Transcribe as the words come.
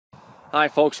Hi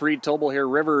folks, Reed Tobel here,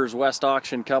 Rivers West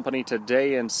Auction Company,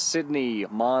 today in Sidney,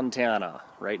 Montana,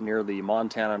 right near the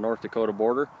Montana-North Dakota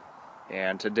border.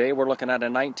 And today we're looking at a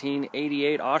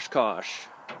 1988 OSHKOSH,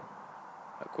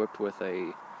 equipped with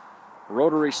a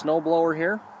rotary snowblower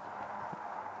here.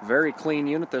 Very clean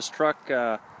unit. This truck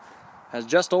has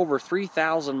just over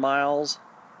 3,000 miles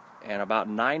and about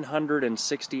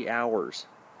 960 hours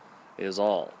is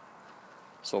all.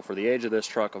 So for the age of this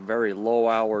truck, a very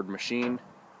low-houred machine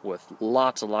with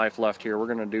lots of life left here. We're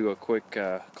going to do a quick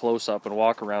close-up and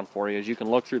walk around for you. As you can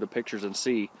look through the pictures and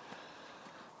see,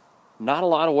 not a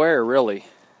lot of wear really.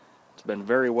 It's been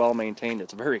very well maintained.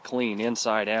 It's very clean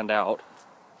inside and out,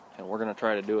 and we're going to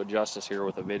try to do it justice here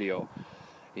with a video.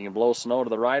 You can blow snow to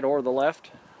the right or the left,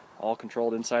 all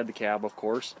controlled inside the cab, of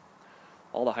course.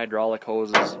 All the hydraulic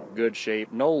hoses, good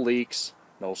shape, no leaks,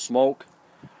 no smoke,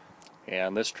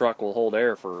 and this truck will hold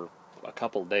air for a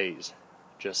couple days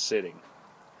just sitting.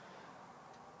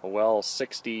 Well,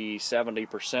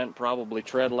 60-70% probably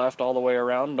tread left all the way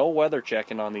around. No weather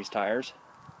checking on these tires.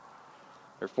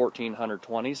 They're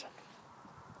 1420s.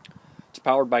 It's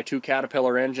powered by two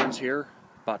Caterpillar engines here,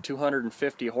 about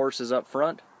 250 horses up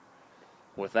front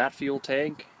with that fuel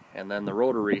tank, and then the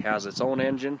rotary has its own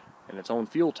engine and its own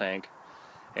fuel tank,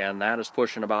 and that is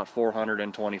pushing about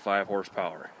 425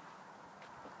 horsepower.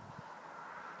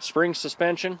 Spring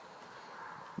suspension.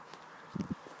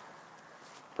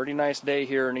 Pretty nice day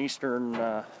here in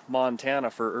eastern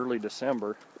Montana for early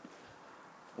December.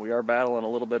 We are battling a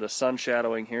little bit of sun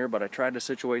shadowing here, but I tried to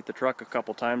situate the truck a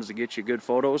couple times to get you good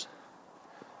photos.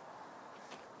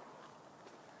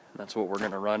 And that's what we're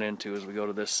going to run into as we go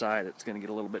to this side. It's going to get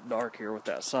a little bit dark here with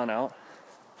that sun out.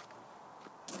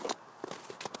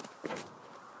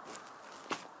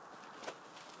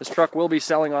 This truck will be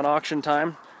selling on auction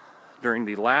time during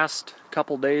the last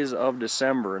couple days of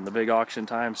December in the big auction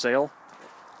time sale.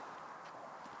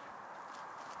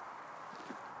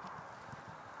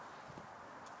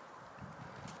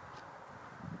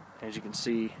 As you can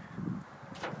see,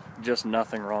 just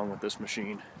nothing wrong with this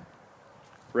machine.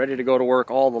 Ready to go to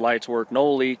work, all the lights work,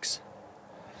 no leaks.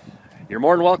 You're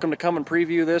more than welcome to come and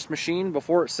preview this machine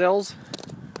before it sells.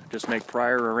 Just make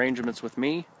prior arrangements with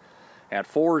me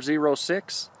at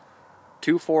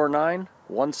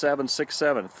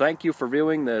 406-249-1767. Thank you for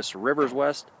viewing this Rivers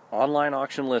West online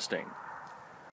auction listing.